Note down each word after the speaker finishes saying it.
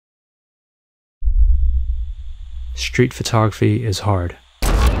Street photography is hard.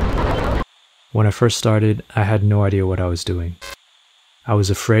 When I first started, I had no idea what I was doing. I was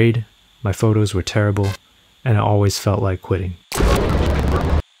afraid, my photos were terrible, and I always felt like quitting.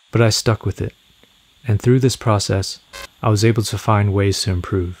 But I stuck with it, and through this process, I was able to find ways to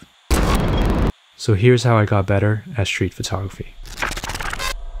improve. So here's how I got better at street photography.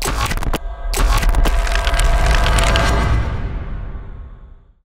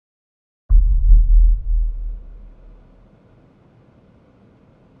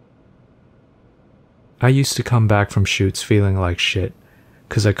 I used to come back from shoots feeling like shit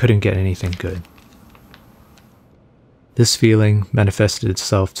because I couldn't get anything good. This feeling manifested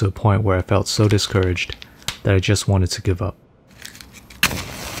itself to a point where I felt so discouraged that I just wanted to give up.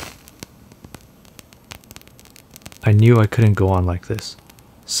 I knew I couldn't go on like this.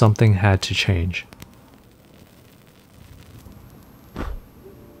 Something had to change.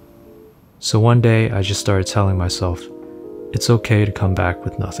 So one day I just started telling myself, it's okay to come back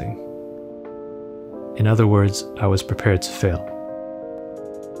with nothing. In other words, I was prepared to fail.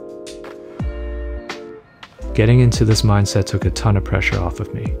 Getting into this mindset took a ton of pressure off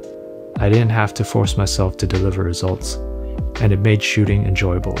of me. I didn't have to force myself to deliver results, and it made shooting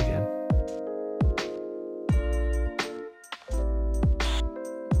enjoyable again.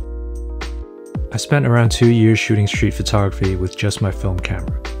 I spent around 2 years shooting street photography with just my film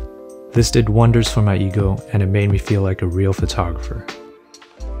camera. This did wonders for my ego, and it made me feel like a real photographer.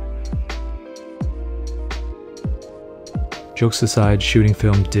 Jokes aside, shooting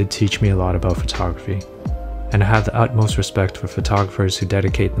film did teach me a lot about photography, and I have the utmost respect for photographers who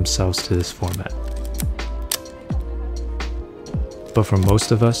dedicate themselves to this format. But for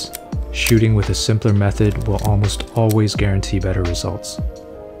most of us, shooting with a simpler method will almost always guarantee better results,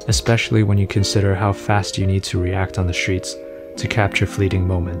 especially when you consider how fast you need to react on the streets to capture fleeting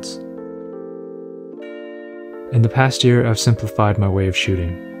moments. In the past year, I've simplified my way of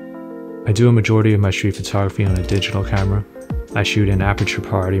shooting. I do a majority of my street photography on a digital camera. I shoot in aperture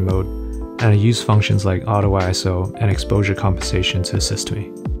priority mode, and I use functions like auto ISO and exposure compensation to assist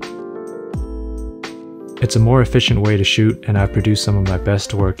me. It's a more efficient way to shoot, and I've produced some of my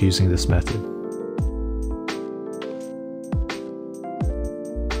best work using this method.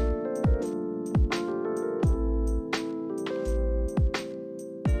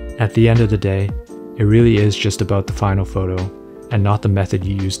 At the end of the day, it really is just about the final photo and not the method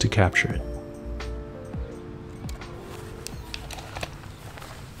you use to capture it.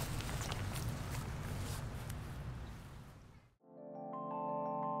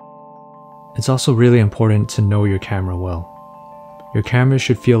 It's also really important to know your camera well. Your camera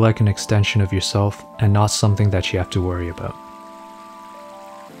should feel like an extension of yourself and not something that you have to worry about.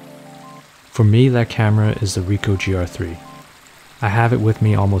 For me, that camera is the Ricoh GR3. I have it with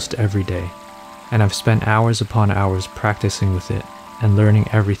me almost every day, and I've spent hours upon hours practicing with it and learning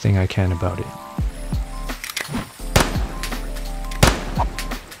everything I can about it.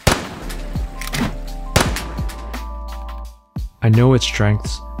 I know its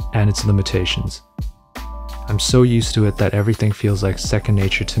strengths and its limitations. I'm so used to it that everything feels like second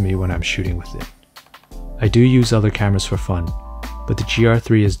nature to me when I'm shooting with it. I do use other cameras for fun, but the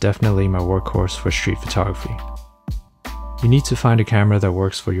GR3 is definitely my workhorse for street photography. You need to find a camera that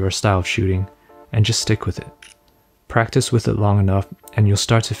works for your style of shooting and just stick with it. Practice with it long enough and you'll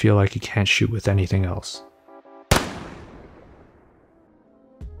start to feel like you can't shoot with anything else.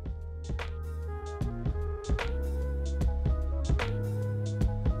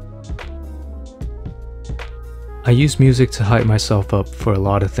 I use music to hype myself up for a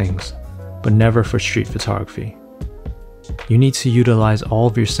lot of things, but never for street photography. You need to utilize all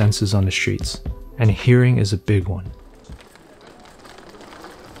of your senses on the streets, and hearing is a big one.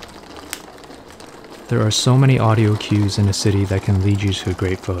 There are so many audio cues in a city that can lead you to a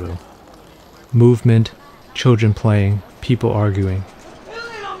great photo. Movement, children playing, people arguing.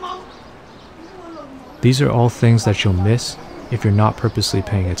 These are all things that you'll miss if you're not purposely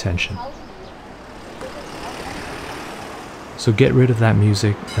paying attention. So get rid of that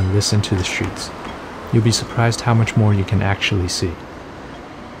music and listen to the streets. You'll be surprised how much more you can actually see.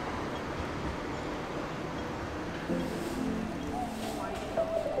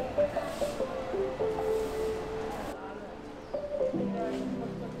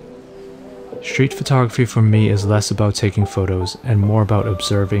 Street photography for me is less about taking photos and more about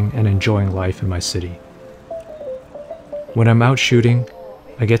observing and enjoying life in my city. When I'm out shooting,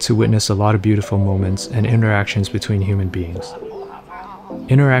 I get to witness a lot of beautiful moments and interactions between human beings.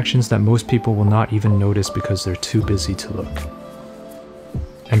 Interactions that most people will not even notice because they're too busy to look.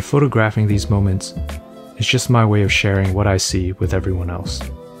 And photographing these moments is just my way of sharing what I see with everyone else.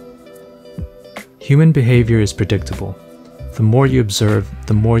 Human behavior is predictable. The more you observe,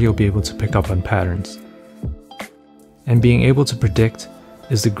 the more you'll be able to pick up on patterns. And being able to predict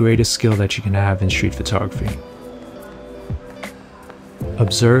is the greatest skill that you can have in street photography.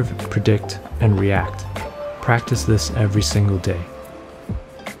 Observe, predict, and react. Practice this every single day.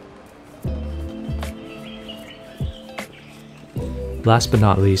 Last but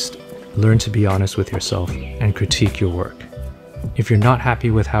not least, learn to be honest with yourself and critique your work. If you're not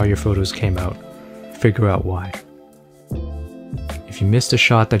happy with how your photos came out, figure out why. If you missed a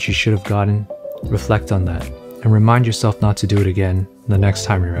shot that you should have gotten, reflect on that and remind yourself not to do it again the next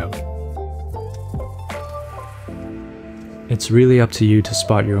time you're out. It's really up to you to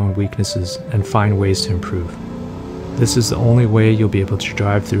spot your own weaknesses and find ways to improve. This is the only way you'll be able to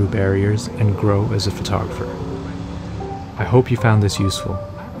drive through barriers and grow as a photographer. I hope you found this useful,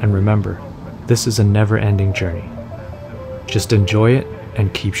 and remember, this is a never-ending journey. Just enjoy it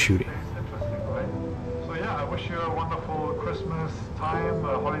and keep shooting. So yeah, I wish you a wonderful Christmas time,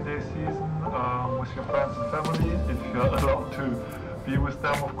 holiday season with your friends and family, if you're allowed to be with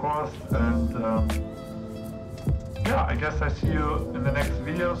them, of course. And yeah, I guess I see you in the next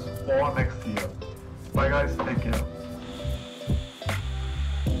videos or next year. Bye guys, take care.